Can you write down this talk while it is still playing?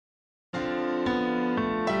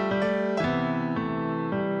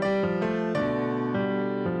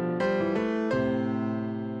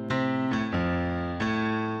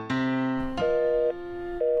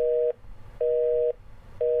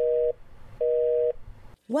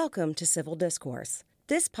Welcome to Civil Discourse.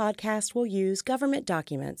 This podcast will use government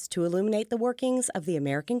documents to illuminate the workings of the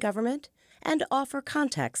American government and offer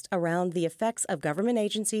context around the effects of government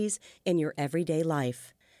agencies in your everyday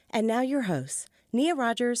life. And now your hosts, Nia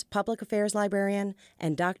Rogers, Public Affairs Librarian,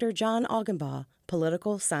 and Dr. John Augenbaugh,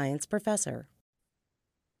 Political Science Professor.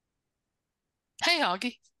 Hey,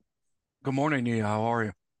 Aughie. Good morning, Nia. How are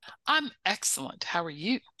you? I'm excellent. How are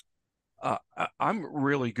you? I'm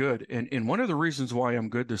really good. And one of the reasons why I'm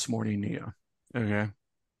good this morning, Nia, okay,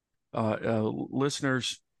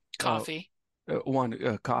 listeners, Coffee.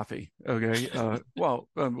 coffee, okay.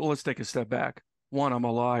 Let's take a step back. One, I'm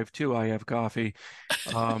alive. Two, I have coffee.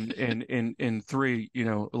 And three,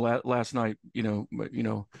 last night,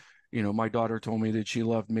 my daughter told me that she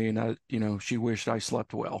loved me and she wished I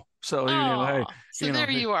slept well. So, hey,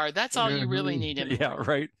 there you are. That's all you really need in the yeah,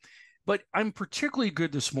 right. But I'm particularly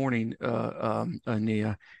good this morning,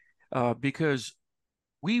 Nia, because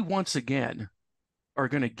we once again are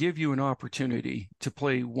going to give you an opportunity to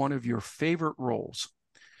play one of your favorite roles,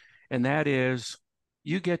 and that is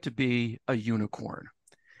you get to be a unicorn.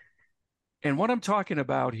 And what I'm talking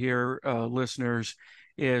about here, listeners,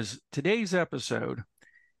 is today's episode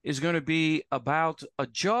is going to be about a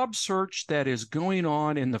job search that is going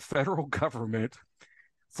on in the federal government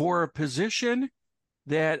for a position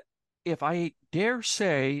that, if I dare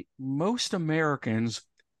say, most Americans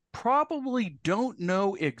probably don't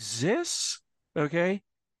know exists, okay?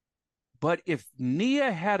 But if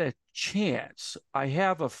Nia had a chance, I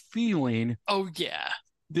have a feeling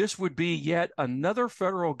this would be yet another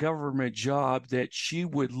federal government job that she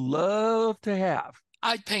would love to have.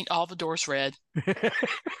 I'd paint all the doors red.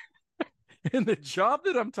 And the job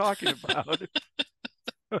that I'm talking about,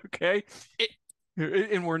 okay?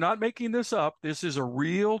 And we're not making this up. This is a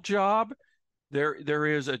real job. There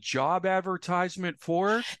is a job advertisement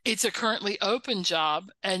for it. It's a currently open job.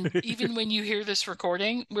 And even when you hear this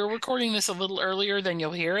recording, we're recording this a little earlier than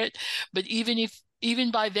you'll hear it. But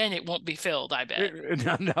even by then, it won't be filled, I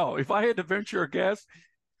bet. No, if I had to venture a guess,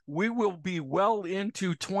 we will be well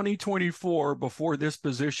into 2024 before this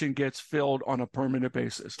position gets filled on a permanent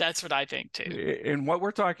basis. That's what I think, too. And what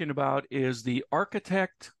we're talking about is the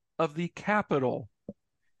architect of the Capitol,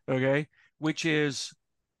 okay, which is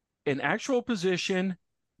an actual position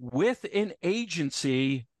with an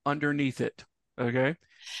agency underneath it, okay?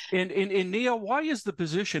 And Nia, why is the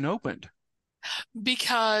position opened?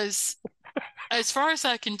 Because as far as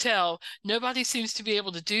I can tell, nobody seems to be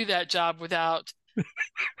able to do that job without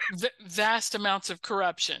vast amounts of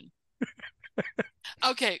corruption.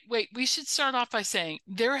 Okay, wait, we should start off by saying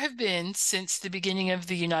there have been, since the beginning of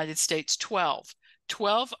the United States, 12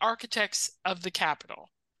 architects of the Capitol.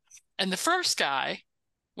 And the first guy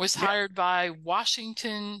was hired by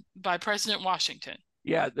President Washington.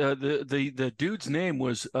 Yeah, the dude's name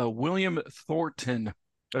was William Thornton.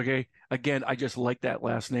 Okay, again, I just like that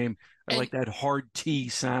last name. I like that hard T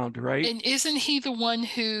sound, right? And isn't he the one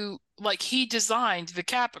who, he designed the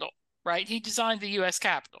Capitol, right? He designed the U.S.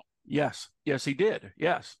 Capitol. Yes, he did.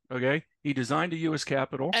 Yes, okay. He designed the U.S.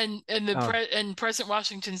 Capitol. And President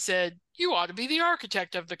Washington said, "You ought to be the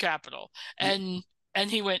architect of the Capitol." And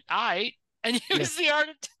he went, "Aight." And he was the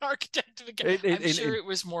architect of the Capitol. I'm sure it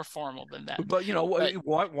was more formal than that. But,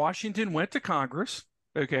 Washington went to Congress,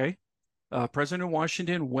 okay? President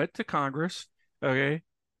Washington went to Congress, okay?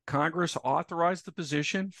 Congress authorized the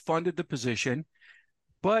position, funded the position,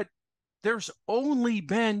 but there's only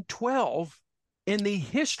been 12 in the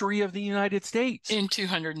history of the United States. In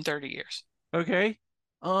 230 years. Okay?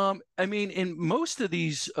 In most of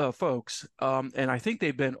these folks, and I think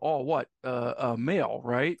they've been all male,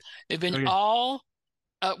 right? They've been all,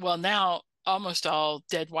 now almost all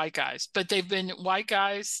dead white guys, but they've been white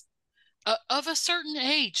guys of a certain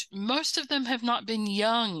age. Most of them have not been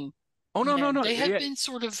young. Oh, no. They have been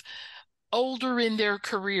sort of older in their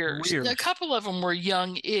careers. A couple of them were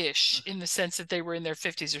young-ish in the sense that they were in their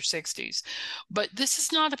 50s or 60s. But this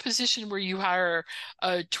is not a position where you hire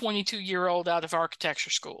a 22-year-old out of architecture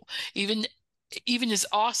school. Even as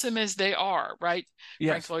awesome as they are, right?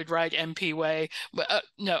 Yes. Frank Lloyd Wright, MP Way.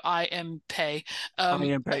 I am Pay.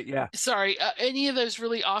 Yeah. Sorry, any of those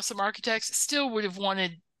really awesome architects still would have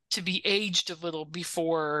wanted to be aged a little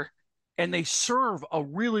before. And they serve a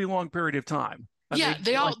really long period of time.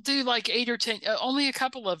 They all do 8 or 10. Only a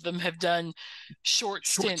couple of them have done short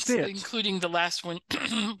stints, including the last one,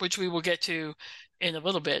 which we will get to in a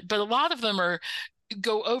little bit. But a lot of them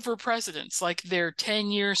go over presidents, they're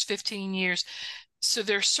 10 years, 15 years. So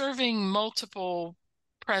they're serving multiple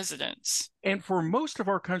presidents. And for most of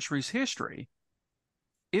our country's history,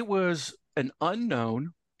 it was an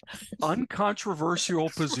unknown, uncontroversial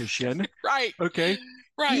position. Right. Okay.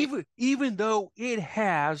 Right. Even though it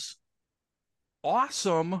has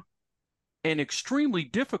awesome and extremely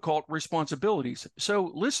difficult responsibilities.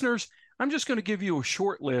 So, listeners, I'm just going to give you a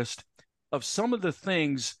short list of some of the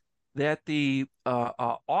things that the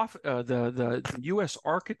U.S.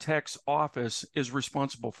 Architect's Office is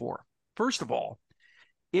responsible for. First of all,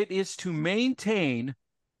 it is to maintain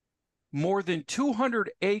more than 200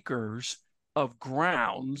 acres of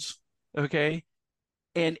grounds, okay,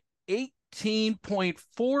 and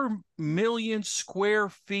 18.4 million square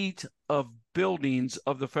feet of buildings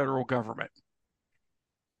of the federal government.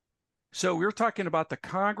 So we're talking about the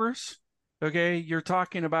Congress, okay? You're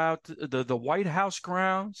talking about the White House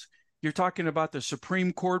grounds. You're talking about the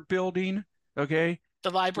Supreme Court building, okay? The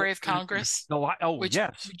Library of Congress, which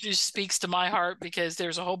yes. just speaks to my heart because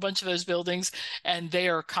there's a whole bunch of those buildings and they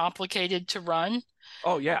are complicated to run.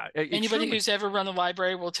 Oh, yeah. Anybody who's ever run a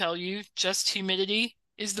library will tell you just humidity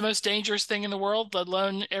is the most dangerous thing in the world, let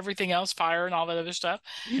alone everything else, fire and all that other stuff.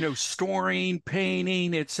 Storing,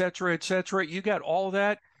 painting, et cetera, et cetera. You got all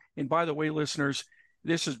that. And by the way, listeners,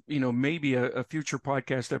 this is, maybe a future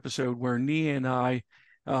podcast episode where Nia and I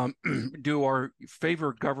do our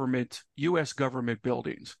favorite U.S. government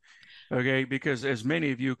buildings. Okay, because as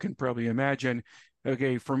many of you can probably imagine,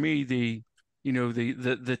 okay, for me, the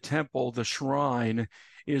temple, the shrine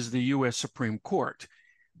is the U.S. Supreme Court.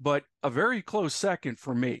 But a very close second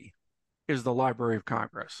for me is the Library of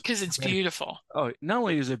Congress. Because it's beautiful. Oh, not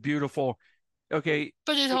only is it beautiful, okay,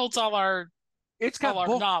 but it holds all our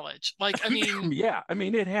knowledge. Like, I mean, yeah, I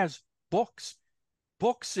mean, it has books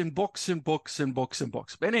and books and books and books and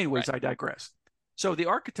books. But anyways, right. I digress. So the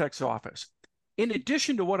architect's office, in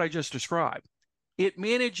addition to what I just described, it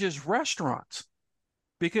manages restaurants,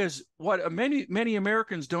 because what many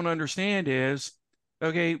Americans don't understand is,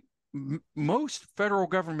 okay, most federal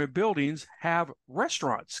government buildings have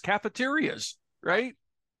restaurants, cafeterias, right?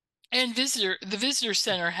 And the visitor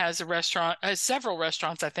center has several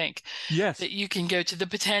restaurants, I think. Yes. That you can go to. The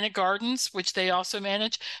Botanic Gardens, which they also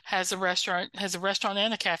manage, has a restaurant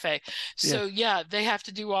and a cafe. So yes. Yeah, they have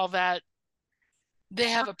to do all that. They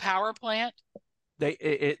have a power plant.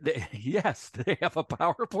 Yes, they have a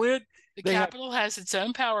power plant. The Capitol has its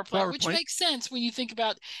own power plant, which makes sense when you think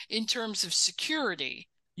about in terms of security.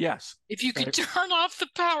 Yes. If you could turn off the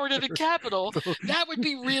power to the Capitol, that would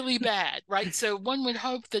be really bad, right? So one would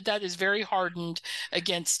hope that is very hardened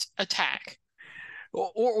against attack.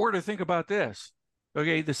 Or to think about this,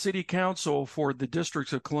 okay, the city council for the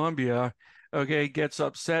District of Columbia, okay, gets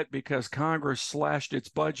upset because Congress slashed its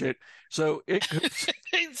budget, so it could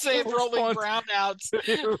say rolling brownouts.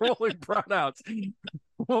 Rolling brownouts.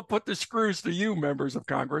 We'll put the screws to you, members of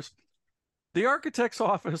Congress. The architect's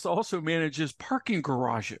office also manages parking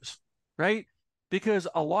garages, right? Because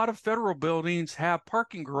a lot of federal buildings have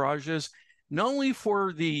parking garages, not only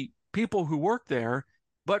for the people who work there,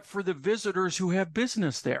 but for the visitors who have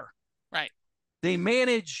business there. Right. They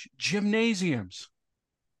manage gymnasiums.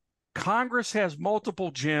 Congress has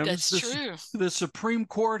multiple gyms. That's true. The Supreme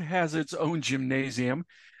Court has its own gymnasium.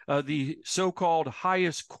 The so-called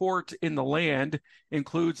highest court in the land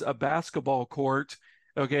includes a basketball court,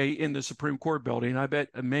 okay, in the Supreme Court building. I bet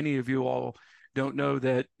many of you all don't know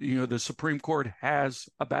that, the Supreme Court has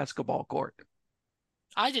a basketball court.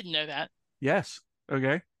 I didn't know that. Yes.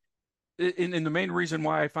 Okay. And the main reason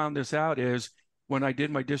why I found this out is when I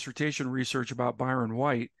did my dissertation research about Byron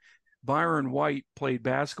White. Byron White played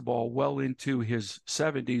basketball well into his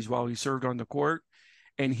 70s while he served on the court,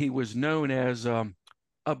 and he was known as a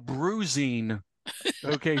bruising,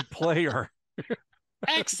 player.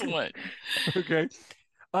 Excellent. Okay.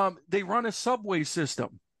 They run a subway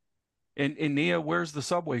system. And Nia, where's the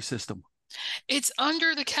subway system? It's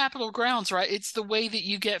under the Capitol grounds, right? It's the way that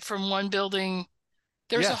you get from one building.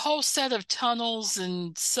 There's a whole set of tunnels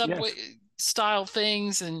and subway style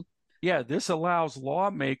things. And yeah, this allows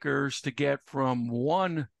lawmakers to get from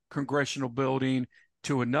one congressional building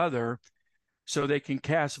to another so they can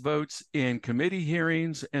cast votes in committee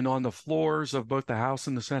hearings and on the floors of both the House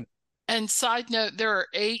and the Senate. And side note, there are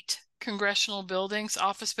 8 congressional buildings,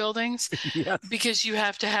 office buildings, yes. Because you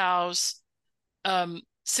have to house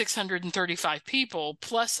 635 people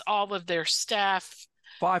plus all of their staff.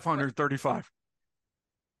 535.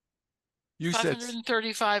 You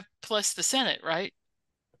 535 plus the Senate, right?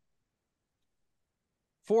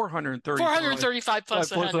 435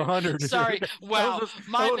 plus 100. Sorry. Wow.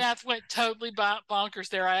 My math went totally bonkers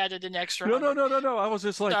there. I added an extra. No. I was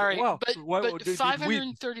just like, sorry, wow. But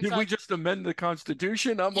 535. Did we just amend the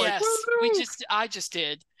Constitution? I'm yes, like, I just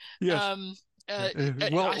did. Yes.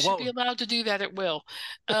 I should be allowed to do that at will.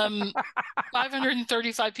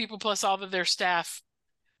 535 people plus all of their staff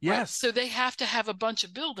Right. Yes. So they have to have a bunch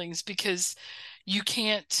of buildings because you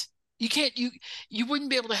can't you can't you wouldn't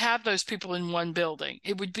be able to have those people in one building.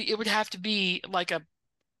 It would have to be like a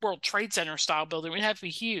World Trade Center style building. It would have to be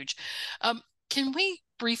huge. Can we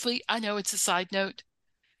briefly, I know it's a side note,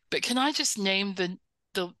 but can I just name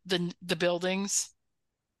the buildings?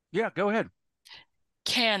 Yeah, go ahead.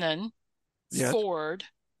 Cannon, Yes. Ford,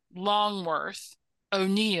 Longworth,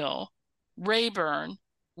 O'Neill, Rayburn,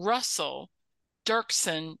 Russell,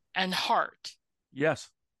 Dirksen, and Hart. Yes.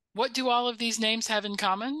 What do all of these names have in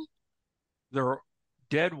common? They're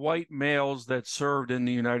dead white males that served in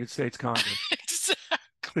the United States Congress.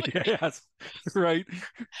 Exactly. Yes. Right.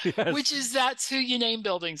 Yes. Which is that's who you name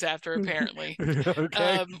buildings after, apparently.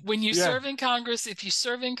 Okay. When you Yeah. serve in Congress, if you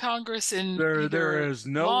serve in Congress in There either is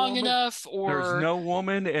no long woman. enough There's or no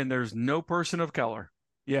woman and there's no person of color.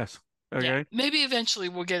 Yes. yeah, Okay. maybe eventually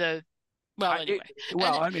we'll get a well, anyway.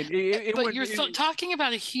 Well, And I mean, it but would. you're talking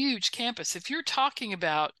about a huge campus. If you're talking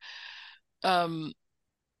about um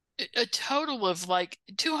a total of like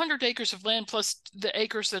 200 acres of land plus the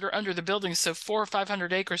acres that are under the buildings, so 400 or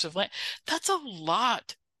 500 acres of land. That's a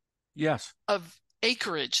lot Yes. of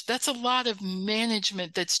acreage. That's a lot of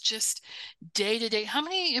management that's just day to day. How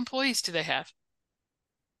many employees do they have?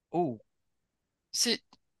 Oh, Is it,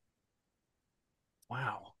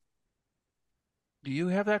 wow. Do you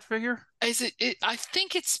have that figure? I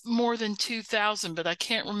think it's more than 2,000, but I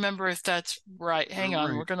can't remember if that's right. Hang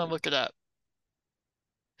on, we're Right. going to look it up.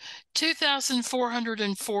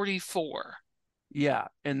 2,444. Yeah,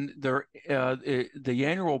 and the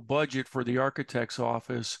annual budget for the architect's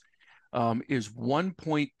office is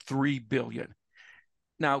 1.3 billion.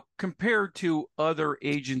 Now, compared to other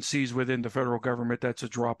agencies within the federal government, that's a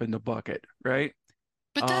drop in the bucket, right?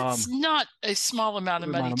 But that's not a small amount of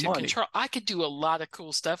money Amount of to money. control. I could do a lot of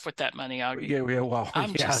cool stuff with that money, Augie. Yeah, yeah, well,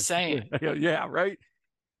 I'm yeah, just saying. yeah, right.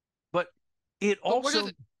 But it But what are also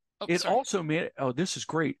the, oh, it sorry. also made, oh, this is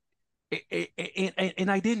great.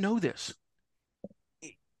 And I didn't know this.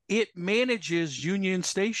 It manages Union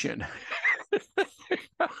Station.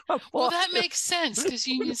 Well, that makes sense because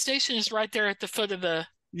Union Station is right there at the foot of the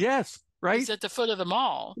Yes, right. is at the foot of the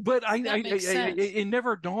mall. But That makes sense. it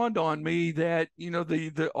never dawned on me that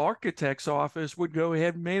the architect's office would go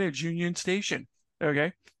ahead and manage Union Station.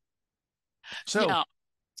 Okay, so Now,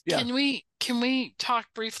 yeah. can we talk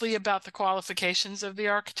briefly about the qualifications of the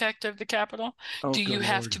architect of the Capitol? Oh, Do you good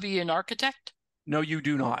have to Lord. be an architect? No, you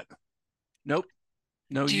do not. Nope.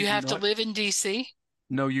 No, Do you you do have to not. live in DC?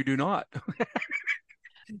 No, you do not.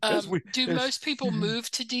 As we Do as most people move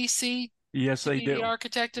to DC yes, to they be the do.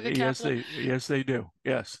 architect of the Capitol? Yes, they do.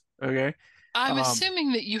 Yes. Okay. I'm Um,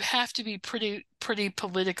 assuming that you have to be pretty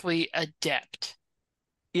politically adept.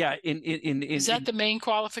 yeah, Is that the main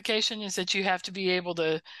qualification? Is that you have to be able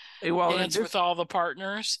to well, dance with all the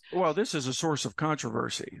partners? this is a source of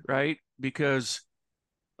controversy, right? Because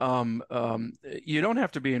you don't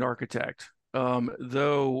have to be an architect,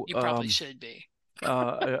 though You probably should be.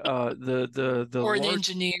 the Or an large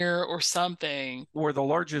engineer or something. or the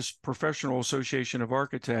largest professional association of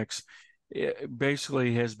architects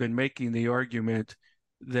basically has been making the argument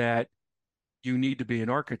that you need to be an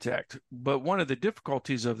architect. But one of the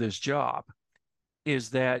difficulties of this job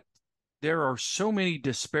is that there are so many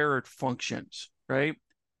disparate functions, right?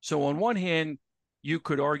 So on one hand, you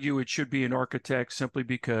could argue it should be an architect simply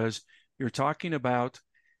because you're talking about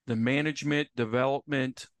the management,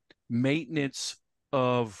 development, maintenance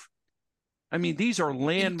of, I mean, these are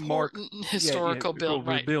landmark, Important historical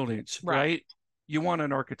right. buildings, Right. right? You want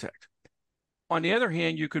an architect. On the other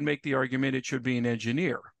hand, you could make the argument it should be an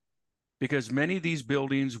engineer because many of these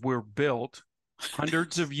buildings were built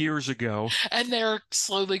hundreds of years ago. And they're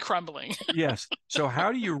slowly crumbling. Yes. So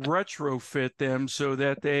how do you retrofit them so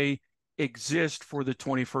that they exist for the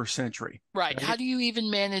 21st century? Right. How do you even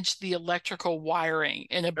manage the electrical wiring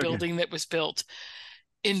in a building that was built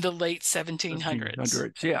in the late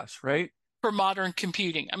 1700s? Yes, right. For modern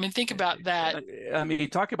computing. I mean, think about that. I mean,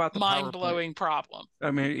 talk about the mind-blowing problem. I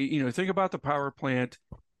mean, think about the power plant,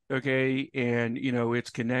 okay, and its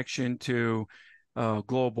connection to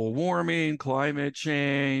global warming, climate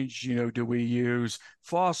change. Do we use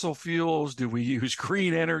fossil fuels? Do we use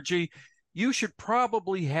green energy? You should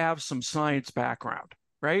probably have some science background,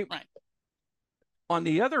 right? Right. On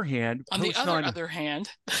the other hand,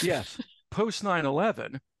 yes, post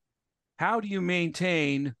 9/11, how do you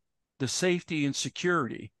maintain the safety and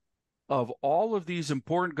security of all of these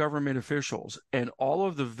important government officials and all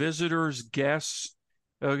of the visitors, guests,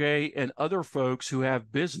 okay, and other folks who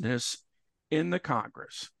have business in the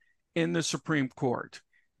Congress, in the Supreme Court,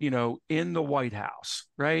 in the White House,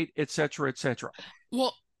 right, et cetera, et cetera?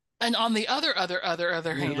 Well, And on the other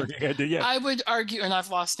hand, Yeah. I would argue, and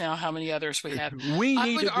I've lost now how many others we have. We I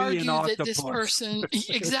need would to be an argue that this octopus. person,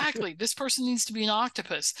 exactly, this person needs to be an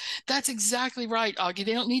octopus. That's exactly right, Aughie.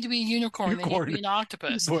 They don't need to be a unicorn. They need to be an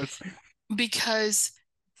octopus because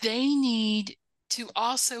they need to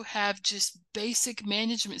also have just basic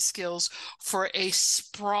management skills for a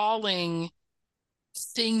sprawling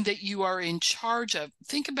thing that you are in charge of.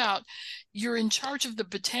 Think about, you're in charge of the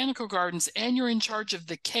botanical gardens and you're in charge of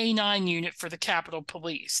the K9 unit for the Capitol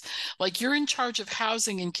Police. Like, you're in charge of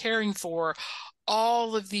housing and caring for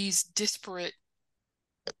all of these disparate,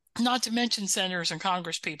 not to mention senators and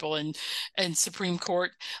congress people and Supreme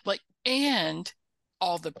Court, like, and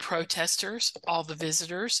all the protesters, all the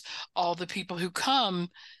visitors, all the people who come,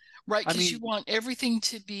 right? Because you want everything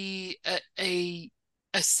to be a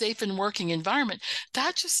safe and working environment.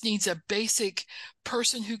 That just needs a basic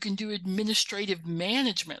person who can do administrative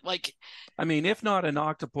management. Like, if not an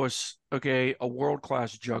octopus, okay, a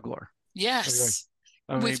world-class juggler. yes,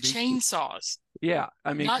 with chainsaws. Yeah,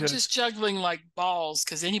 not just juggling like balls,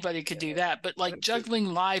 because anybody could do that, but like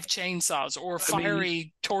juggling live chainsaws or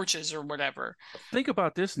fiery torches or whatever. Think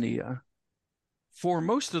about this, Nia. For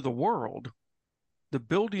most of the world, the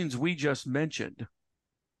buildings we just mentioned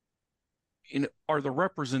are the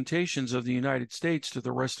representations of the United States to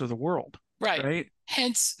the rest of the world. Right?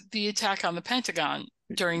 Hence the attack on the Pentagon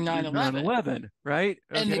during 9/11. Right?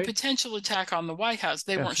 Okay. And the potential attack on the White House.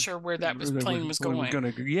 They weren't sure where that plane was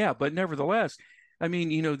going. Yeah, but nevertheless,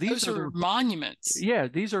 these are monuments. Yeah,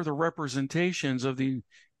 these are the representations of the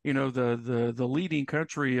the leading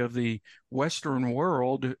country of the Western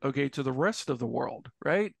world, okay, to the rest of the world,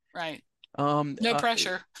 right? Right. No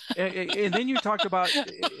pressure. And then you talked about,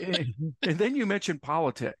 and then you mentioned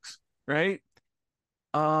politics, right?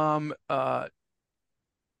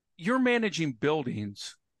 You're managing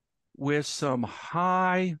buildings with some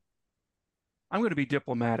high, I'm going to be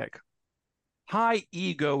diplomatic, high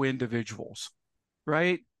ego individuals,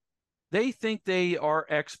 right? They think they are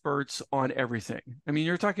experts on everything.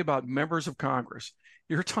 You're talking about members of Congress.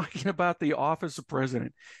 You're talking about the office of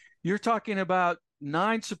president. You're talking about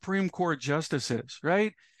 9 Supreme Court justices,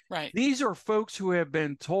 right? Right. These are folks who have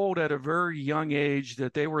been told at a very young age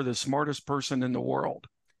that they were the smartest person in the world.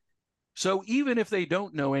 So even if they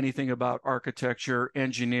don't know anything about architecture,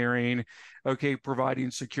 engineering, okay,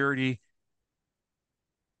 providing security,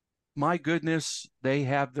 my goodness, they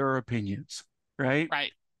have their opinions, right?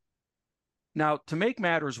 Right. Now, to make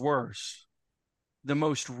matters worse, the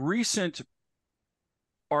most recent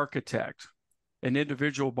architect, an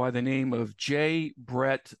individual by the name of J.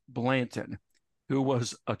 Brett Blanton, who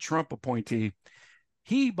was a Trump appointee,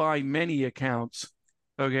 he, by many accounts,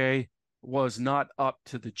 okay, was not up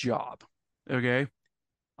to the job. Okay.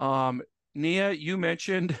 Nia, you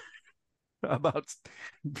mentioned about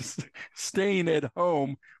staying at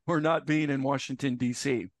home or not being in Washington,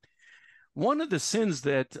 D.C. One of the sins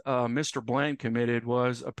that Mr. Bland committed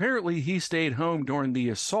was apparently he stayed home during the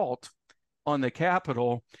assault on the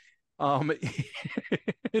Capitol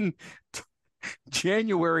in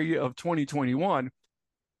January of 2021,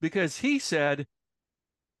 because he said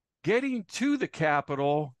getting to the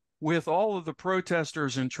Capitol with all of the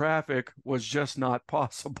protesters and traffic was just not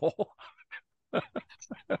possible.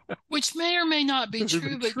 Which may or may not be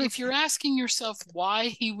true, but if you're asking yourself why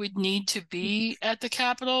he would need to be at the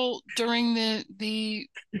Capitol during the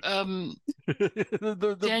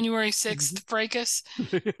January 6th fracas,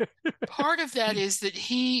 part of that is that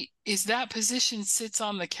that position sits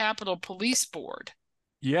on the Capitol Police Board.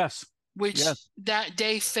 Yes. Which that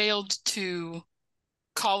day failed to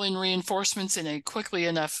call in reinforcements in a quickly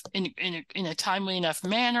enough, in a timely enough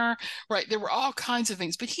manner, right? There were all kinds of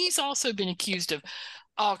things, but he's also been accused of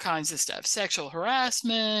all kinds of stuff, sexual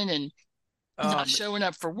harassment and not showing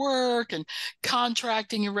up for work and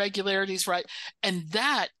contracting irregularities, right? And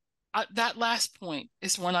that last point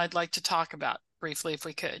is one I'd like to talk about briefly, if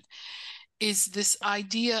we could, is this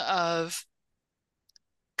idea of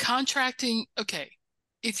contracting. Okay,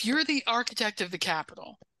 if you're the architect of the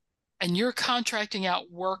Capitol and you're contracting out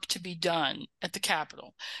work to be done at the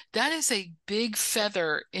Capitol, that is a big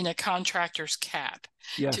feather in a contractor's cap.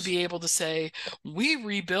 Yes. To be able to say, we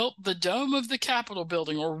rebuilt the dome of the Capitol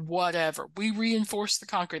building or whatever. We reinforced the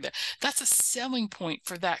concrete there. That's a selling point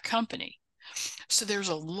for that company. So there's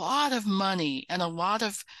a lot of money and a lot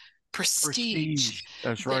of prestige.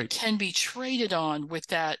 That's right. That can be traded on with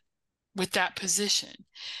that position.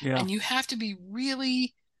 Yeah. And you have to be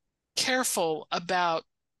really careful about.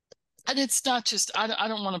 And it's not just, I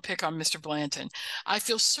don't want to pick on Mr. Blanton. I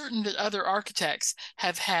feel certain that other architects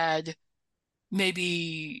have had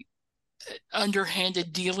maybe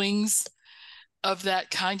underhanded dealings of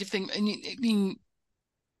that kind of thing. I mean,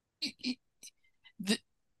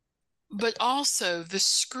 but also the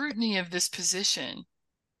scrutiny of this position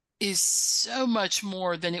is so much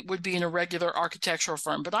more than it would be in a regular architectural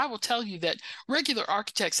firm. But I will tell you that regular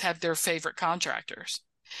architects have their favorite contractors.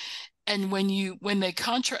 And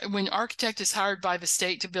when architect is hired by the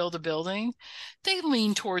state to build a building, they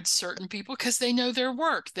lean towards certain people because they know their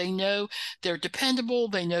work. They know they're dependable.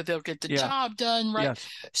 They know they'll get the job done, right? Yes.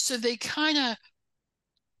 So they kind of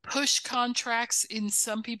push contracts in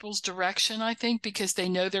some people's direction, I think, because they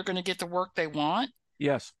know they're going to get the work they want.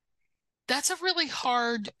 Yes. That's a really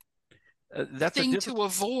hard thing to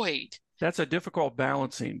avoid. That's a difficult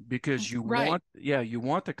balancing because you want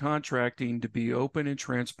the contracting to be open and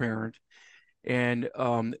transparent, and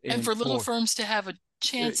for little firms to have a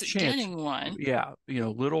chance at getting one. Yeah,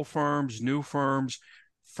 little firms, new firms,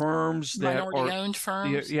 minority-owned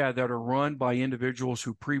firms. that are run by individuals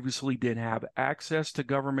who previously didn't have access to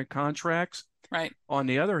government contracts. Right. On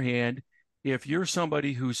the other hand, if you're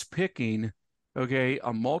somebody who's picking,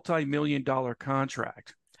 a multi-million-dollar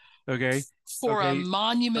contract, for a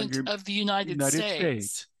monument of the United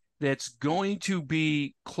States that's going to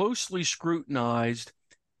be closely scrutinized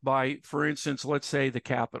by, for instance, let's say the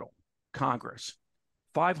Capitol, Congress,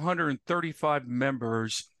 535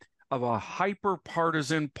 members of a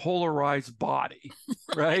hyper-partisan, polarized body,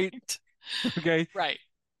 right? Okay. Right.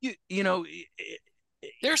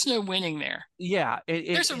 There's no winning there. Yeah.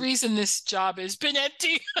 There's a reason this job has been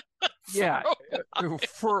empty.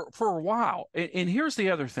 for a while. And here's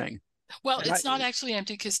the other thing. Well, it's not actually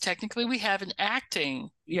empty because technically we have an acting.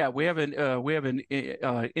 Yeah, we have an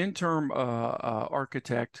interim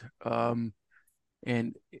architect, and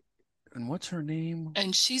what's her name?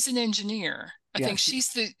 And she's an engineer. I think she's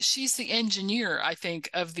the engineer. I think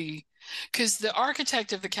because the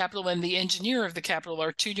architect of the Capitol and the engineer of the Capitol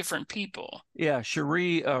are two different people. Yeah,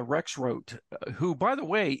 Cherie Rexroth, who, by the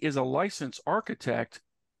way, is a licensed architect,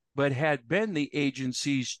 but had been the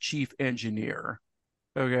agency's chief engineer.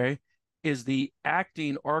 Okay. Is the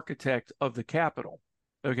acting architect of the Capitol.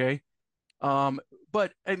 Okay.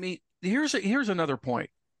 But I mean, here's another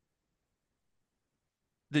point.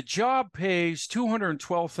 The job pays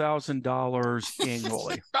 $212,000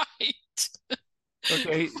 annually. Right.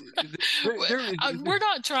 Okay. We're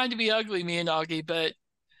not trying to be ugly, me and Aughie, but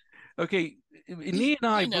okay. Nia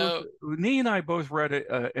and I both read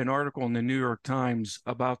an article in the New York Times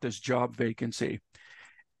about this job vacancy.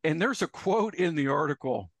 And there's a quote in the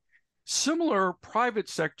article. Similar private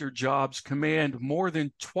sector jobs command more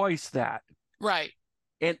than twice that. Right.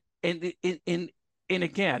 And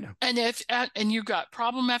again. And you've got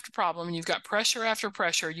problem after problem, and you've got pressure after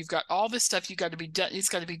pressure. You've got all this stuff you got to be done. It's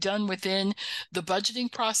got to be done within the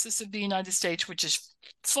budgeting process of the United States, which is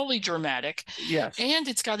fully dramatic. Yes. And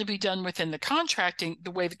it's got to be done within the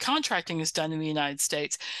way the contracting is done in the United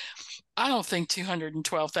States. I don't think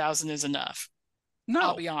 212,000 is enough. No,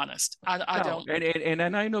 I'll be honest. I don't.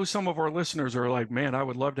 And I know some of our listeners are like, man, I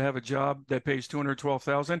would love to have a job that pays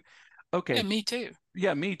 212,000. Okay. Yeah, me too.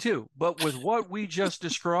 Yeah, me too. But with what we just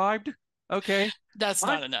described, okay, that's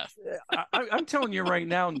not enough. I'm telling you right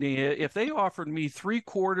now, Nia, if they offered me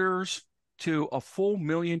 3/4 to a full $1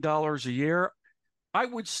 million a year, I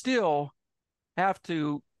would still have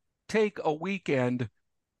to take a weekend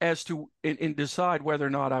as to and decide whether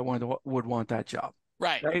or not I would want that job.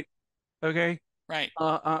 Right. Right. Okay. Right.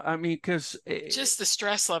 I mean, because just the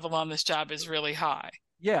stress level on this job is really high.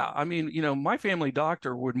 Yeah. I mean, my family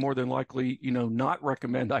doctor would more than likely, not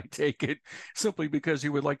recommend I take it simply because he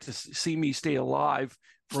would like to see me stay alive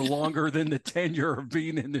for longer than the tenure of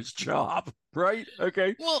being in this job. Right.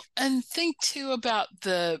 Okay. Well, and think too about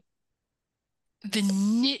the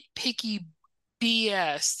nitpicky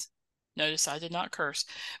BS. Notice I did not curse.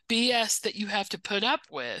 BS that you have to put up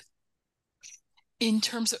with in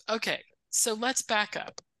terms of, okay. So let's back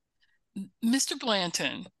up. Mr.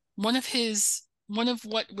 Blanton, one of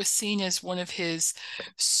what was seen as one of his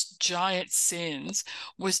giant sins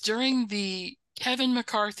was during the Kevin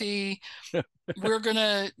McCarthy, we're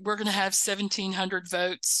gonna have 1,700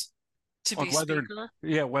 votes to be speaker.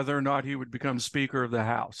 Yeah, whether or not he would become Speaker of the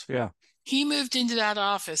House. Yeah. He moved into that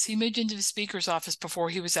office. He moved into the Speaker's office before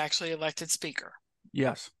he was actually elected Speaker.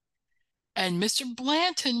 Yes. And Mr.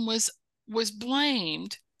 Blanton was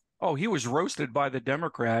blamed. Oh, he was roasted by the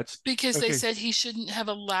Democrats because they said he shouldn't have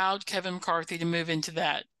allowed Kevin McCarthy to move into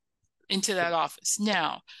that office.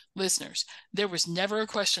 Now, listeners, there was never a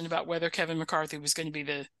question about whether Kevin McCarthy was going to be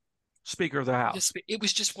the Speaker of the House. It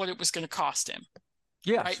was just what it was going to cost him.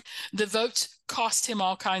 Yes. Right. The votes cost him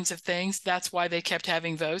all kinds of things. That's why they kept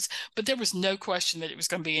having votes. But there was no question that it was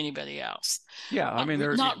going to be anybody else. Yeah. I mean,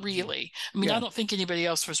 Not really. I mean, yeah. I don't think anybody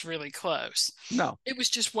else was really close. No. It was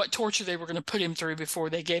just what torture they were going to put him through before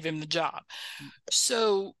they gave him the job.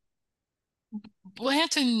 So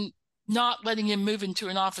Blanton not letting him move into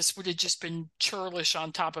an office would have just been churlish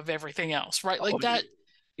on top of everything else, right? Like that.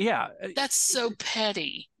 Yeah. That's so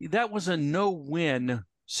petty. That was a no-win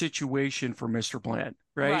situation for Mr. Bland,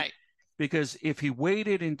 right? Right. Because if he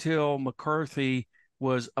waited until McCarthy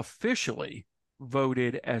was officially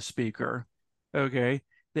voted as Speaker, okay,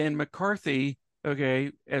 then McCarthy,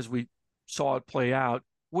 okay, as we saw it play out,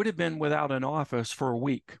 would have been without an office for a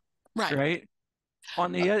week, Right. right?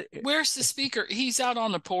 On the where's the speaker? He's out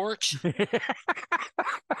on the porch.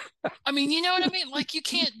 I mean, you know what I mean? Like, you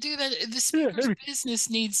can't do that. The speaker's business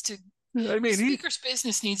needs to. I mean, the speaker's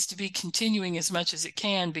business needs to be continuing as much as it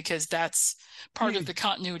can, because that's part of the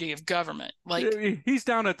continuity of government. Like, he's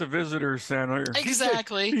down at the visitor center.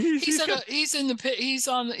 Exactly. He's at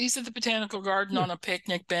the botanical garden on a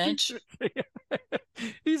picnic bench.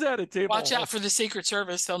 He's at a table. Watch out for the Secret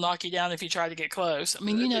Service. They'll knock you down if you try to get close. I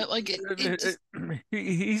mean, you know, like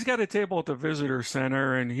he's got a table at the visitor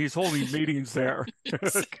center and he's holding meetings there.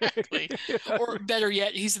 Exactly. Or better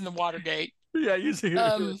yet, he's in the Watergate. Yeah,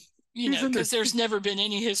 because there's never been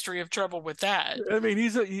any history of trouble with that. I mean,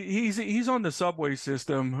 he's on the subway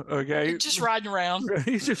system, okay? Just riding around.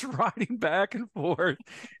 He's just riding back and forth,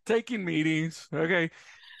 taking meetings, okay?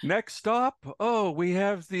 Next stop, we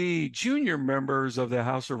have the junior members of the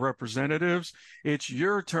House of Representatives. It's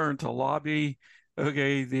your turn to lobby,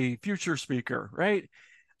 okay, the future speaker, right?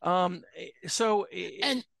 And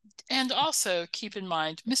also keep in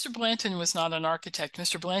mind, Mr. Blanton was not an architect.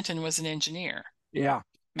 Mr. Blanton was an engineer. Yeah.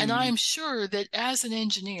 And I am sure that as an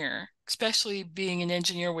engineer, especially being an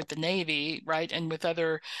engineer with the Navy, right, and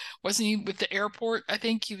wasn't he with the airport? I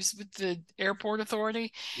think he was with the Airport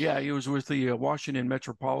Authority. Yeah, he was with the Washington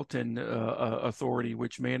Metropolitan Authority,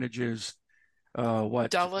 which manages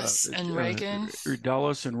Dulles and Reagan.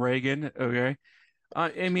 Dulles and Reagan. Okay,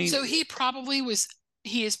 I mean, so he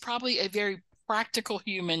is probably a very practical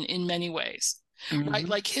human in many ways. Mm-hmm. Right?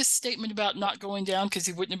 Like his statement about not going down because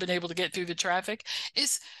he wouldn't have been able to get through the traffic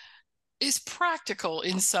is practical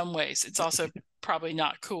in some ways. It's also probably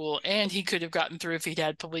not cool, and he could have gotten through if he'd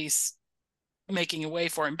had police making a way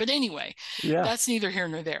for him. But anyway, that's neither here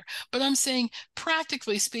nor there. But I'm saying,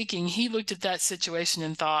 practically speaking, he looked at that situation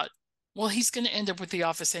and thought, well, he's going to end up with the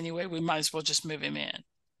office anyway. We might as well just move him in.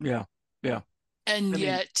 Yeah. And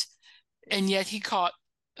yet he caught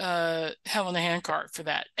Helena Hancock for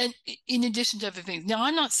that. And in addition to other things. Now,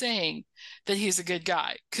 I'm not saying that he's a good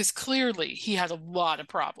guy, because clearly he had a lot of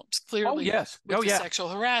problems. Clearly, with the sexual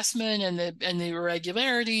harassment and the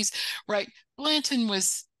irregularities, right? Blanton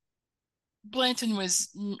was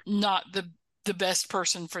not the best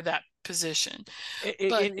person for that position.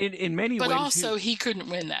 In many ways, but also he couldn't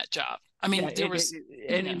win that job. I mean,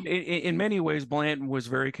 in many ways, Blanton was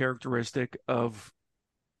very characteristic of,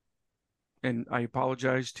 and I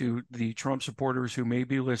apologize to the Trump supporters who may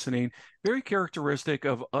be listening, very characteristic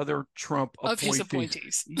of other Trump appointees. Of his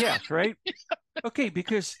appointees. Yes, right? Okay,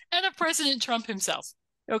 because... And of President Trump himself.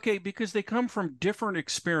 Okay, because they come from different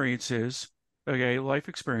experiences, okay, life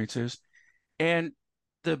experiences, and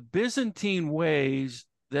the Byzantine ways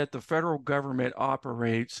that the federal government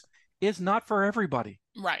operates is not for everybody.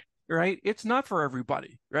 Right. Right? It's not for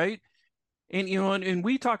everybody, right? And, and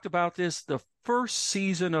we talked about this the first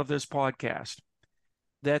season of this podcast,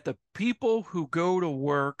 that the people who go to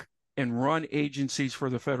work and run agencies for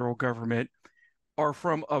the federal government are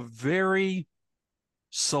from a very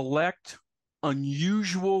select,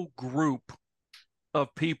 unusual group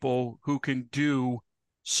of people who can do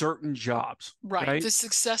certain jobs. Right. The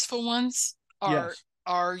successful ones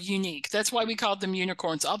are unique. That's why we called them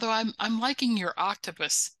unicorns. Although I'm liking your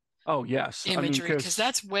octopus. Oh, yes. Imagery, because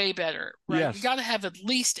that's way better, right? Yes. You got to have at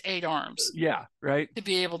least 8 arms. Yeah, right. To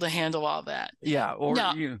be able to handle all that. Yeah. Or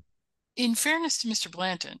now, in fairness to Mr.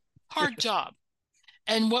 Blanton, hard job.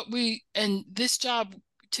 And this job,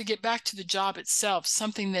 to get back to the job itself,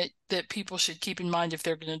 something that people should keep in mind if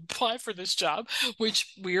they're going to apply for this job,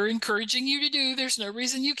 which we're encouraging you to do. There's no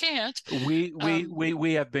reason you can't.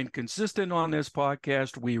 We have been consistent on this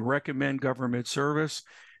podcast. We recommend government service.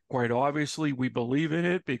 Quite obviously, we believe in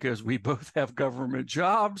it because we both have government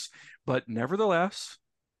jobs, but nevertheless.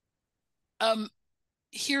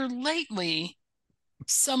 Here lately,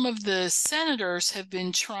 some of the senators have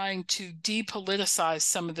been trying to depoliticize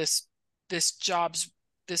some of the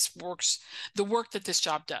work that this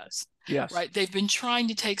job does. Yes. Right. They've been trying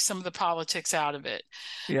to take some of the politics out of it.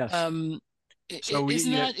 Yes. So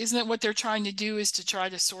isn't that what they're trying to do, is to try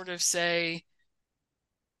to sort of say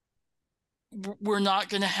we're not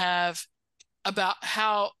going to have about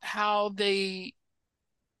how the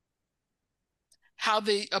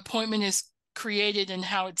appointment is created and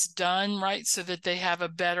how it's done, right? So that they have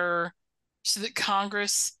so that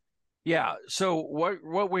Congress. Yeah. So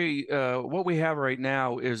what we have right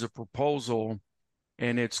now is a proposal,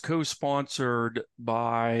 and it's co-sponsored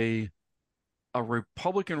by a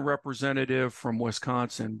Republican representative from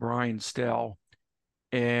Wisconsin, Brian Stell,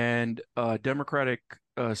 and a Democratic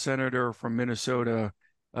senator from Minnesota,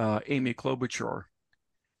 Amy Klobuchar,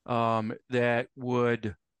 that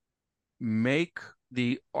would make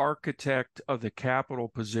the architect of the Capitol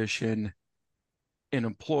position an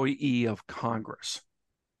employee of Congress.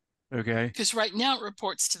 Okay. Because right now it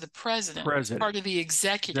reports to the president. It's President. part of the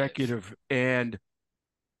executive. And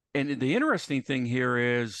the interesting thing here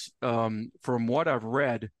is, from what I've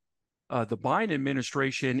read, the Biden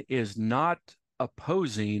administration is not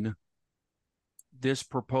opposing this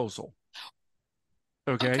proposal.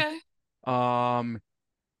 Okay.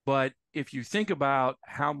 But if you think about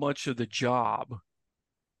how much of the job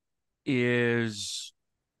is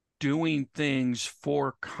doing things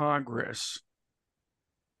for Congress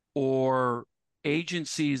or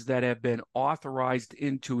agencies that have been authorized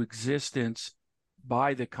into existence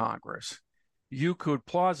by the Congress, you could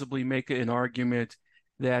plausibly make an argument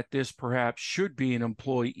that this perhaps should be an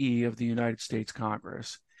employee of the United States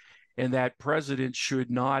Congress, and that presidents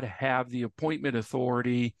should not have the appointment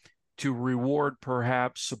authority to reward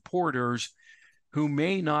perhaps supporters who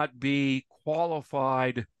may not be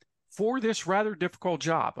qualified for this rather difficult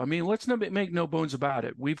job. I mean, let's make no bones about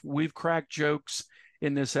it. We've cracked jokes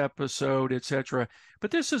in this episode, etc., but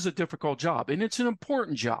this is a difficult job, and it's an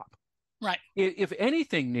important job. Right. If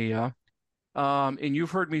anything, Nia, and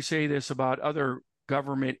you've heard me say this about other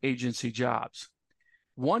government agency jobs,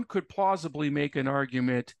 one could plausibly make an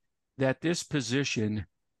argument that this position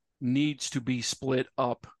needs to be split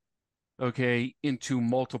up, okay, into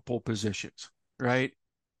multiple positions, right?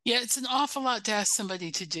 Yeah, it's an awful lot to ask somebody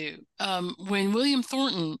to do. When William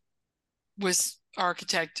Thornton was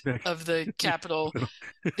architect of the Capitol,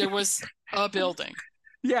 there was a building.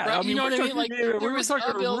 Yeah, right? I mean, you know what I mean? Like we there were was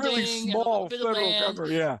talking a building, really and a little small bit of federal land.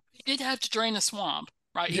 government. Yeah, He did have to drain a swamp,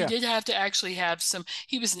 right? Yeah. He did have to actually have some.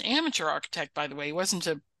 He was an amateur architect, by the way. He wasn't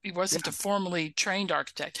a formally trained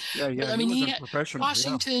architect. Yeah. But I mean, he was a professional.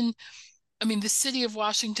 Washington. Yeah. I mean, the city of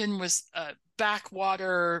Washington was a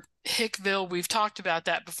backwater Hickville. We've talked about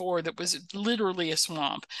that before. That was literally a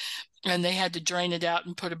swamp, and they had to drain it out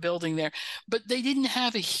and put a building there. But they didn't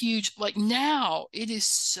have a huge, like now it is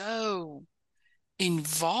so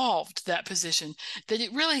involved, that position, that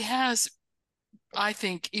it really has, I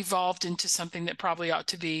think, evolved into something that probably ought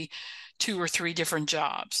to be 2 or 3 different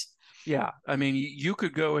jobs. Yeah. I mean, you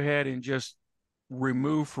could go ahead and just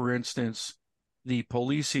remove, for instance, the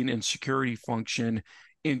policing and security function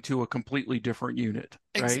into a completely different unit,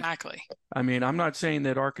 right? Exactly. I mean, I'm not saying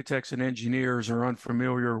that architects and engineers are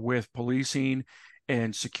unfamiliar with policing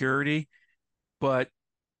and security, but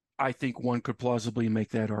I think one could plausibly make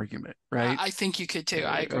that argument, right? I think you could too.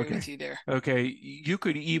 I agree with you there. Okay. You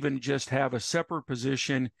could even just have a separate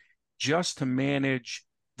position just to manage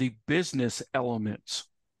the business elements,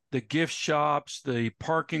 the gift shops, the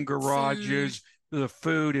parking garages, the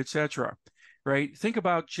food, etc. Right? Think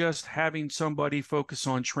about just having somebody focus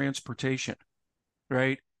on transportation,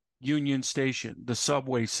 right? Union Station, the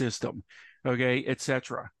subway system, okay,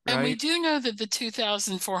 etc. Right? And we do know that the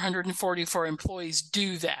 2,444 employees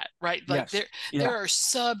do that, right? Like Yes. there are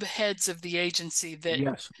subheads of the agency that,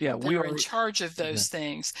 we are in charge of those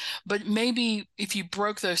things. But maybe if you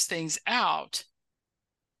broke those things out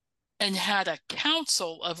and had a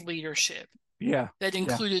council of leadership that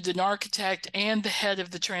included an architect and the head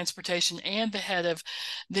of the transportation and the head of,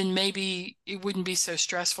 then maybe it wouldn't be so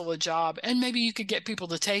stressful a job, and maybe you could get people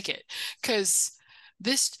to take it, because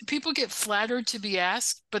people get flattered to be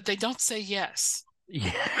asked, but they don't say yes.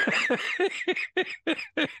 Yeah.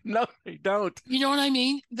 No, they don't. You know what I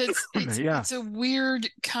mean? It's a weird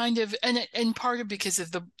kind of, and part of because of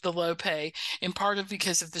the low pay, and part of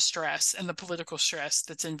because of the stress and the political stress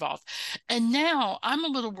that's involved. And now I'm a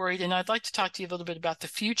little worried, and I'd like to talk to you a little bit about the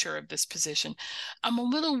future of this position. I'm a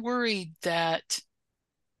little worried that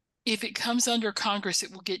if it comes under Congress,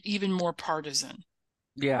 it will get even more partisan.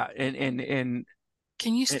 Yeah, and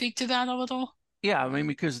can you speak to that a little? Yeah, I mean,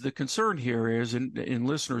 because the concern here is, and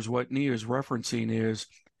listeners, what Nia is referencing is,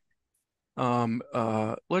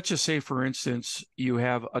 let's just say, for instance, you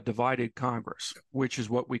have a divided Congress, which is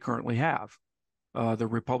what we currently have. The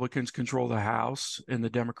Republicans control the House and the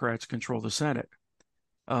Democrats control the Senate.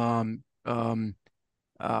 um,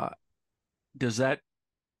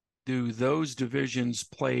 do those divisions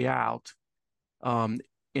play out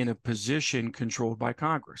in a position controlled by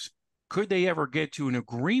Congress? Could they ever get to an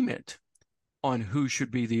agreement on who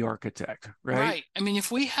should be the architect, right? Right. I mean,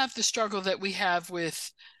 if we have the struggle that we have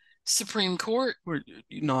with Supreme Court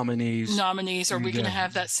nominees, are we going to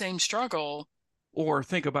have that same struggle? Or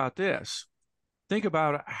think about this. Think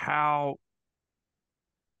about how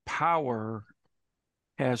power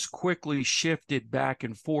has quickly shifted back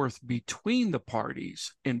and forth between the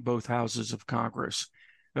parties in both houses of Congress.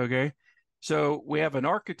 Okay. So we have an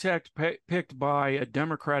architect picked by a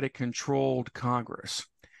Democratic controlled Congress.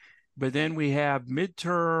 But then we have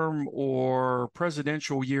midterm or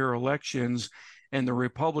presidential year elections, and the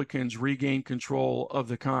Republicans regain control of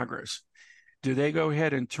the Congress. Do they go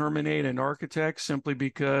ahead and terminate an architect simply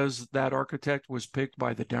because that architect was picked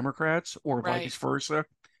by the Democrats, or vice versa?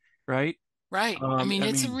 Right? Right. I mean,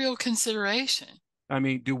 it's a real consideration. I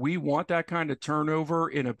mean, do we want that kind of turnover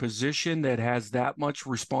in a position that has that much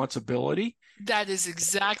responsibility? That is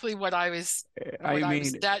exactly what I was.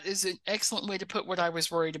 That is an excellent way to put what I was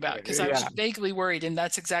worried about, because I was vaguely worried, and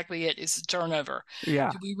that's exactly it, is turnover.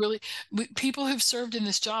 Yeah. Do we really, people who've served in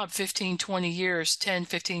this job 15, 20 years, 10,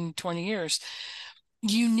 15, 20 years,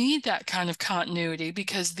 you need that kind of continuity,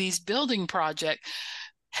 because these building projects,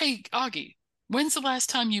 hey, Aughie, when's the last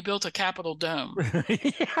time you built a Capitol dome?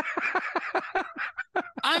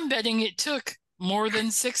 I'm betting it took more than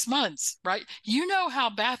 6 months, right? You know how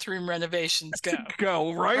bathroom renovations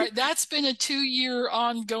go, right? That's been a 2-year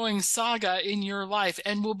ongoing saga in your life,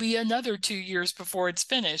 and will be another 2 years before it's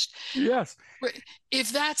finished. Yes.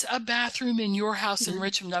 If that's a bathroom in your house in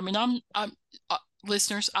Richmond, I mean, I'm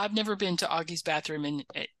listeners, I've never been to Aughie's bathroom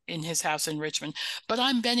in his house in Richmond, but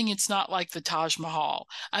I'm betting it's not like the Taj Mahal.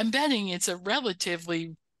 I'm betting it's a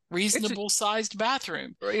relatively reasonable sized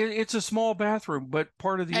bathroom. It's a small bathroom, but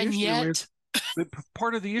part of the issue is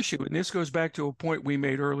part of the issue, and this goes back to a point we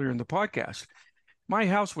made earlier in the podcast. My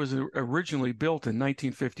house was originally built in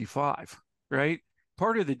 1955, right?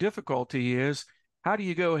 Part of the difficulty is, how do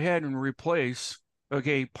you go ahead and replace,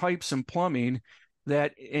 pipes and plumbing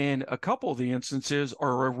that in a couple of the instances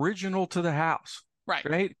are original to the house,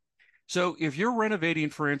 right? So if you're renovating,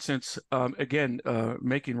 for instance,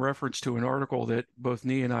 making reference to an article that both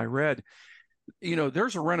Nia and I read,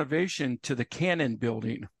 there's a renovation to the Cannon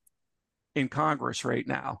building in Congress right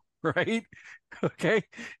now, right? Okay.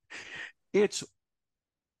 It's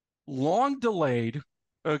long delayed,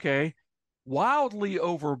 wildly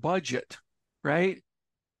over budget, right?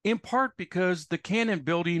 In part because the Cannon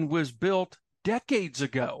building was built decades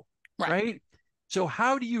ago, right? So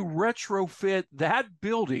how do you retrofit that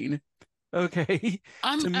building,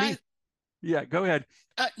 Yeah, go ahead.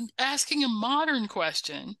 Asking a modern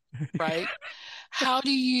question, right? How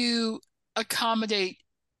do you accommodate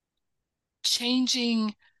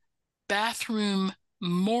changing bathroom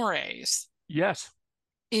mores? Yes.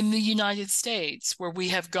 In the United States, where we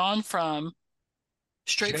have gone from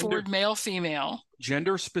straightforward male, female,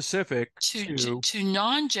 gender specific to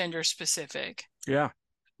non-gender specific. Yeah.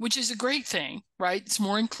 Which is a great thing, right? It's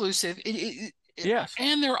more inclusive. Yes.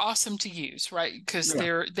 And they're awesome to use, right? Because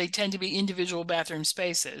they tend to be individual bathroom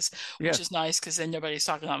spaces, which is nice, because then nobody's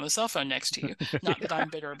talking on the cell phone next to you. Not that I'm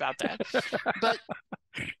bitter about that.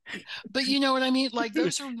 But you know what I mean? Like,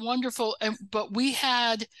 those are wonderful. But we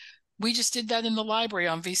just did that in the library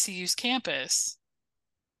on VCU's campus.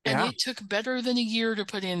 And it took better than a year to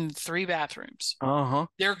put in 3 bathrooms.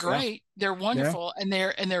 They're great. They're wonderful. And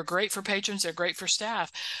they're great for patrons. They're great for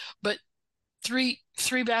staff. But three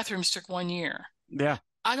bathrooms took 1 year. Yeah.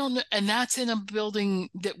 I don't know. And that's in a building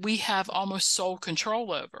that we have almost sole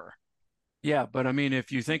control over. Yeah. But I mean,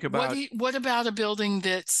 if you think about what about a building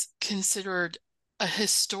that's considered a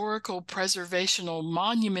historical preservational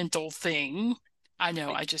monumental thing? I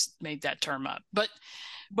know I just made that term up, but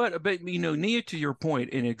Nia, to your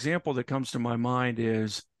point, an example that comes to my mind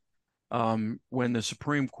is when the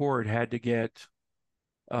Supreme Court had to get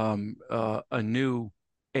a new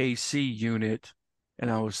AC unit, and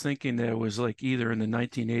I was thinking that it was like either in the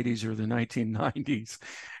 1980s or the 1990s.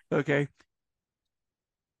 Okay.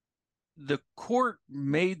 The court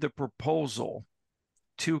made the proposal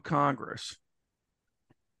to Congress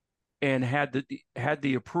and had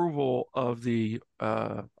the approval of the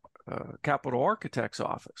Capitol Architect's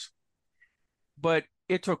office. But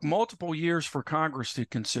it took multiple years for Congress to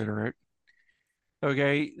consider it.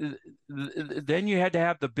 Okay. Then you had to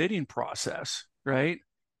have the bidding process, right?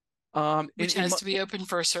 Which has to be open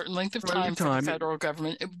for a certain length of time for the federal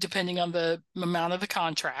government, depending on the amount of the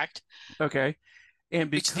contract. Okay. And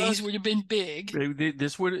because these would have been big.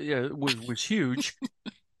 This was huge.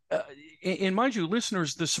 And mind you,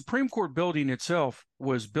 listeners, the Supreme Court building itself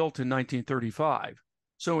was built in 1935.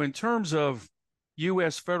 So in terms of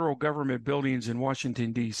U.S. federal government buildings in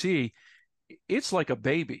Washington, D.C., it's like a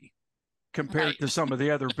baby compared Right. to some of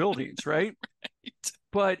the other buildings, right?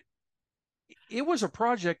 But it was a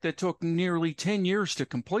project that took nearly 10 years to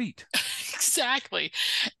complete. Exactly.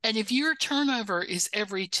 And if your turnover is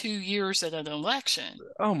every 2 years at an election,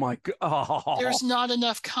 Oh my God. Oh, there's not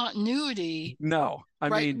enough continuity. no. I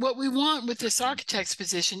Right. mean, What we want with this architect's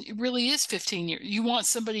position, it really is 15 years. You want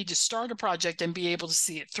somebody to start a project and be able to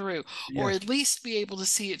see it through, or yes. at least be able to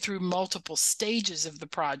see it through multiple stages of the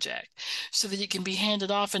project so that it can be handed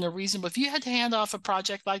off in a reasonable. If you had to hand off a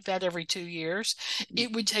project like that every 2 years,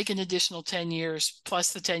 it would take an additional 10 years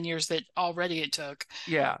plus the 10 years that already it took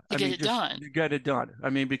Yeah. to I get mean, it just done. get it done. I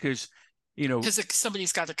mean, because, Because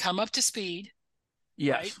somebody's got to come up to speed.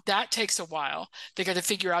 Right? yes. That takes a while. They got to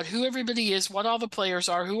figure out who everybody is, what all the players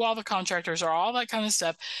are, who all the contractors are, all that kind of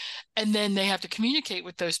stuff. And then they have to communicate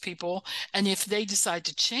with those people. And if they decide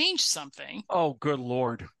to change something, Oh, good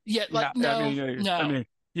Lord. yet Yeah. like, no, I no. mean,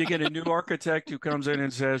 you get a new architect who comes in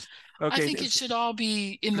and says, I okay, think it this, should all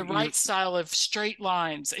be in the you, right style of straight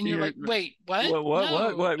lines. And you're you, like, wait, what? what,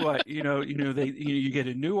 No. what? You get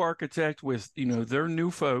a new architect with, their new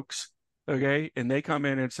folks, okay, and they come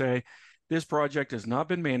in and say, this project has not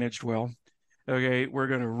been managed well. Okay, we're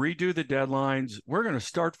going to redo the deadlines. We're going to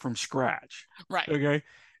start from scratch. Right. Okay.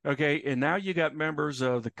 Okay. And now you got members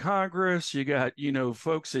of the Congress, you got,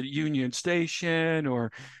 folks at Union Station or,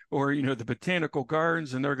 the Botanical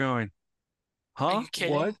Gardens, and they're going, Are huh? you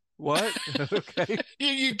kidding? What? Okay. Are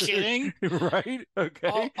you kidding? Right.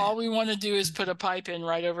 Okay. All we want to do is put a pipe in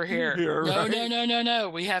right over here. Yeah, No, right. no, no, no, no.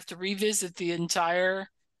 We have to revisit the entire.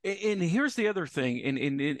 And here's the other thing,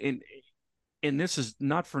 and this is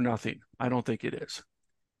not for nothing. I don't think it is.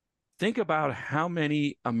 Think about how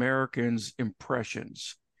many Americans'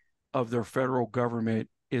 impressions of their federal government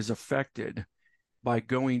is affected by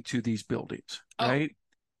going to these buildings, Oh, right?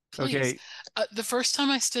 please. Okay, The first time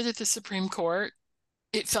I stood at the Supreme Court,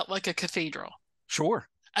 it felt like a cathedral. sure.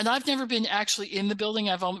 And I've never been actually in the building.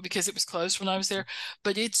 I've only because it was closed when I was there,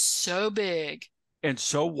 but it's so big And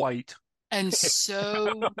so white. and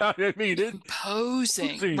so I mean,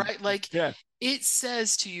 imposing, right? Like yeah, it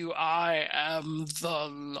says to you, I am the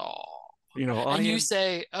law. I And you am,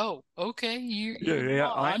 say, oh, okay, yeah, you're the yeah,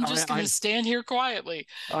 law. I'm just going to stand here quietly.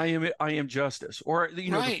 I am justice. Or,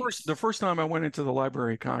 Right. the first time I went into the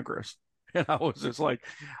Library of Congress, and I was just like,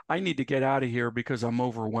 I need to get out of here because I'm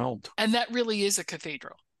overwhelmed. And that really is a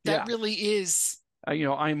cathedral. That Yeah, really is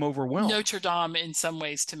I'm overwhelmed. Notre Dame in some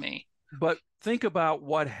ways to me. But think about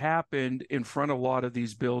what happened in front of a lot of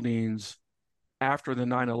these buildings after the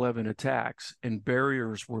 9/11 attacks, and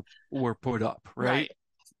barriers were put up, right? Right.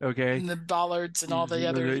 Okay. And the bollards and all the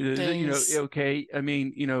other things. Okay. I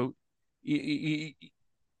mean,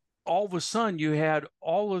 all of a sudden you had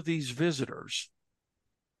all of these visitors,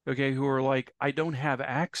 okay, who are like, I don't have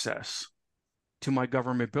access to my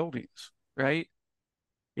government buildings, right?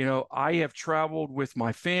 I have traveled with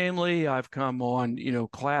my family. I've come on,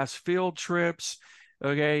 class field trips,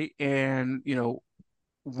 okay, and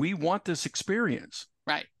we want this experience,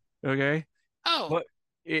 Right. okay, Oh, but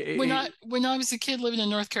when I was a kid living in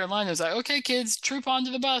North Carolina, I was like, okay, kids, troop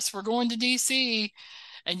onto the bus. We're going to DC.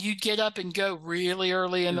 And you'd get up and go really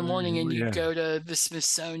early in the morning and you'd yeah, go to the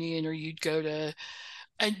Smithsonian or you'd go to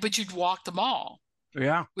but you'd walk the mall,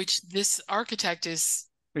 yeah, which this architect is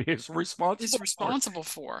it's responsible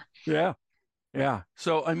for. Yeah, yeah.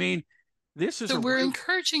 So I mean, this is So a we're real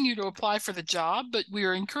encouraging you to apply for the job, but we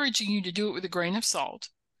are encouraging you to do it with a grain of salt.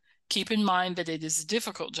 Keep in mind that it is a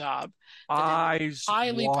difficult job, that it is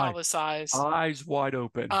highly politicized, eyes wide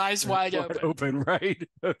open, eyes wide open. open, right?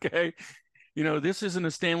 Okay. This isn't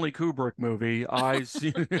a Stanley Kubrick movie. Eyes,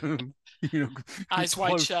 Eyes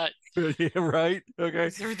wide shut. Yeah, right. Okay.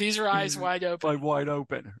 These are eyes wide open. Wide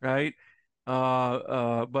open, right?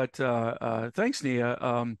 But thanks,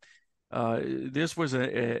 Nia. This was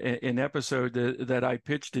an episode that I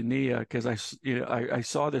pitched to Nia because I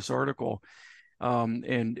saw this article,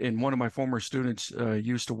 and one of my former students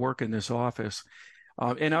used to work in this office,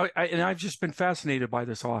 and I've just been fascinated by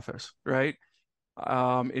this office, right?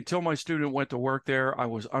 Until my student went to work there, I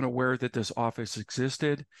was unaware that this office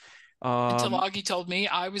existed. Until Aughie told me,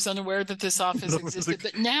 I was unaware that this office existed.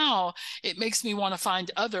 But now it makes me want to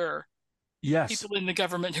find other yes, people in the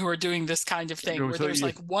government who are doing this kind of thing, where there's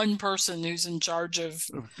like one person who's in charge of,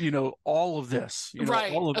 all of this,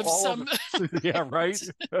 right, all of some, of yeah, right,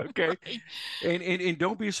 okay, right. And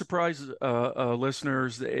don't be surprised,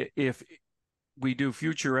 listeners, if we do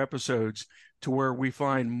future episodes to where we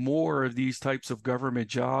find more of these types of government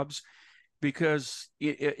jobs, because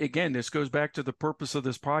again, this goes back to the purpose of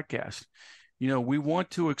this podcast. We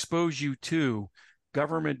want to expose you to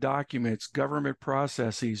government documents, government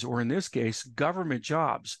processes, or in this case, government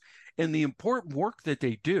jobs, and the important work that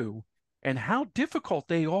they do and how difficult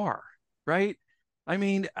they are, right? I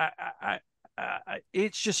mean,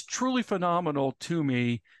 it's just truly phenomenal to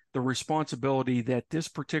me, the responsibility that this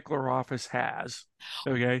particular office has.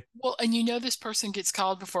 Okay. Well, and this person gets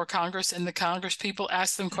called before Congress, and the Congress people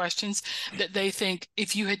ask them questions that they think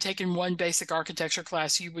if you had taken one basic architecture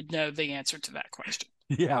class, you would know the answer to that question.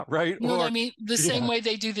 Yeah, right. You know what I mean? The same way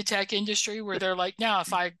they do the tech industry, where they're like, now,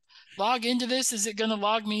 if I log into this, is it going to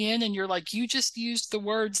log me in? And you're like, you just used the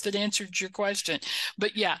words that answered your question.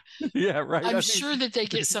 But yeah, right. I'm sure that they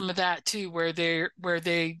get some of that too, where they're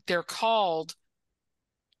called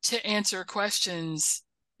to answer questions.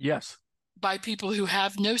 Yes. By people who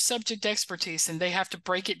have no subject expertise, and they have to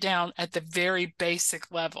break it down at the very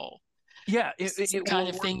basic level. Yeah, it's the kind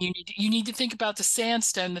of thing you need to think about the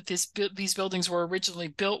sandstone that these buildings were originally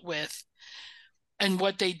built with, and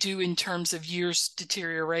what they do in terms of years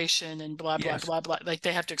deterioration and blah blah blah blah. Like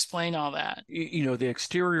they have to explain all that. The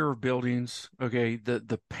exterior of buildings, okay,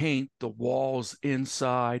 the paint, the walls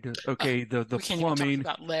inside, okay, the we can't plumbing, even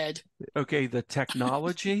talk about lead, okay, the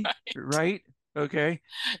technology, right? Okay,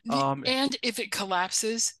 and if it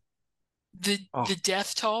collapses, the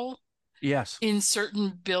death toll, yes, in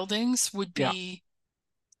certain buildings would be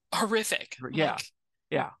horrific. Yeah,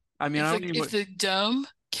 I mean, if the dome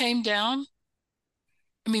came down,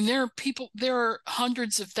 I mean, there are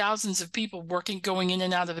hundreds of thousands of people going in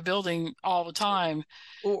and out of the building all the time.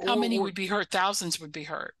 How many would be hurt? Thousands would be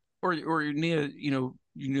hurt. Or Nia,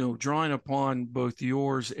 drawing upon both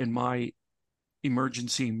yours and my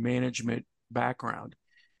emergency management background,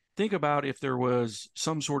 think about if there was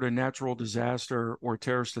some sort of natural disaster or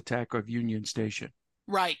terrorist attack of Union Station.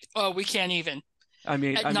 Right. Oh, we can't even. I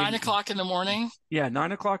mean, at 9 o'clock in the morning. Yeah,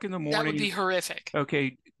 9 o'clock in the morning. That would be horrific.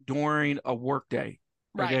 Okay, during a work day.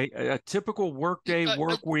 Right. Okay, a typical work day,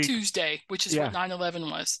 work week. Tuesday, which is what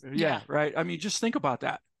 9/11 was. Yeah, right. I mean, just think about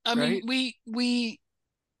that. I mean, we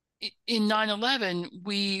in 9/11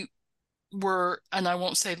 we were, and I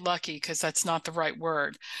won't say lucky because that's not the right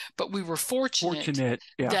word, but we were fortunate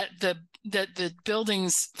that the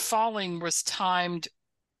building's falling was timed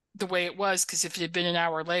the way it was, because if it had been an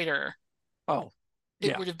hour later,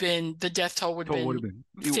 it would have been, the death toll would have been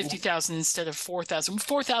 50,000 instead of 4,000.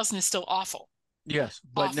 4,000 is still awful. Yes,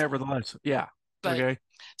 but awful. Nevertheless, But, okay.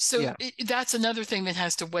 So that's another thing that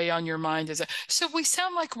has to weigh on your mind. So we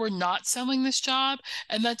sound like we're not selling this job,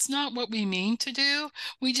 and that's not what we mean to do.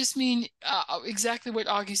 We just mean exactly what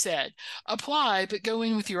Aughie said. Apply, but go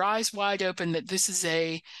in with your eyes wide open that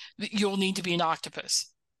you'll need to be an octopus.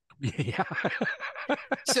 Yeah.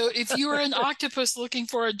 So if you're an octopus looking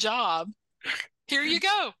for a job, here you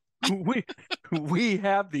go. we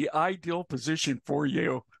have the ideal position for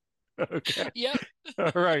you. Okay. Yep.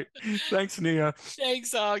 All right. Thanks, Nia.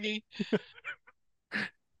 Thanks, Aughie.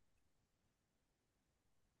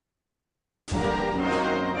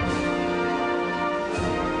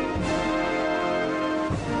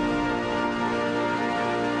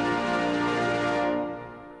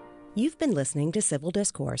 You've been listening to Civil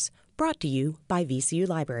Discourse, brought to you by VCU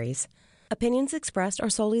Libraries. Opinions expressed are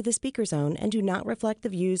solely the speaker's own and do not reflect the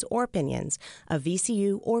views or opinions of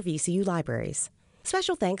VCU or VCU Libraries.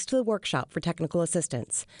 Special thanks to the Workshop for Technical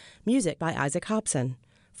Assistance. Music by Isaac Hobson.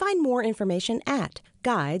 Find more information at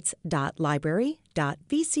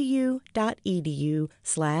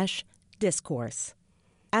guides.library.vcu.edu/discourse.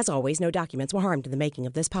 As always, no documents were harmed in the making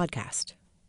of this podcast.